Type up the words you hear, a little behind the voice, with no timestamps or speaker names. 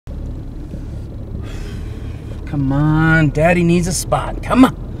Come on, Daddy needs a spot. Come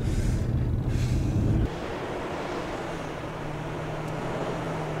on.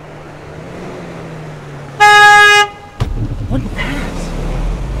 What pass?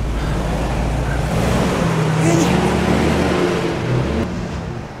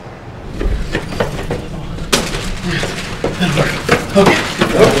 Okay.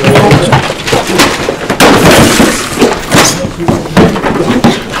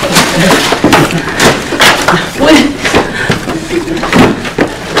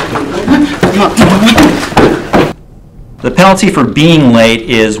 The penalty for being late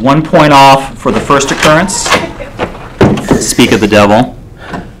is 1 point off for the first occurrence. Speak of the devil.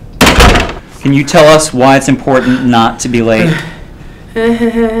 Can you tell us why it's important not to be late?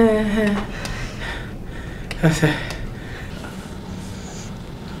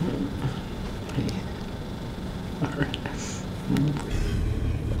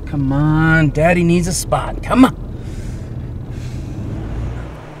 Come on, Daddy needs a spot. Come on.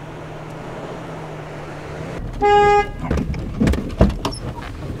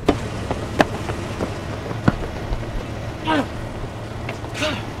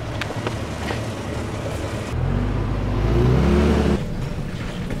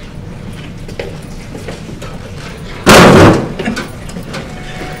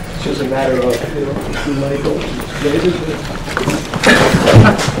 It's just a matter of, who might go.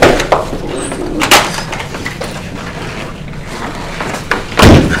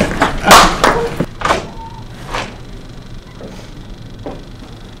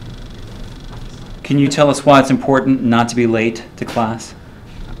 Can you tell us why it's important not to be late to class?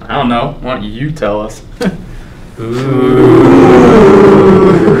 I don't know. Why don't you tell us?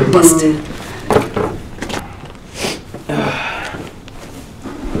 Busted.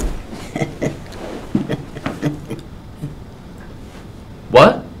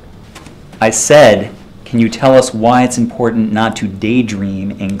 What? I said, can you tell us why it's important not to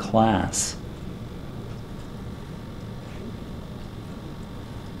daydream in class?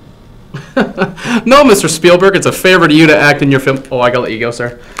 No, Mr. Spielberg, it's a favor to you to act in your film. Oh, I gotta let you go,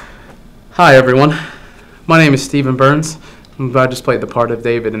 sir. Hi, everyone. My name is Stephen Burns. I just played the part of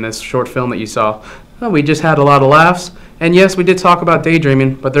David in this short film that you saw. Well, we just had a lot of laughs, and yes, we did talk about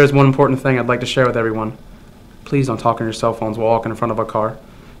daydreaming, but there's one important thing I'd like to share with everyone. Please don't talk on your cell phones while walking in front of a car.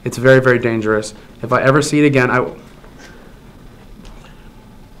 It's very, very dangerous. If I ever see it again,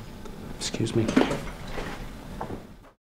 Excuse me.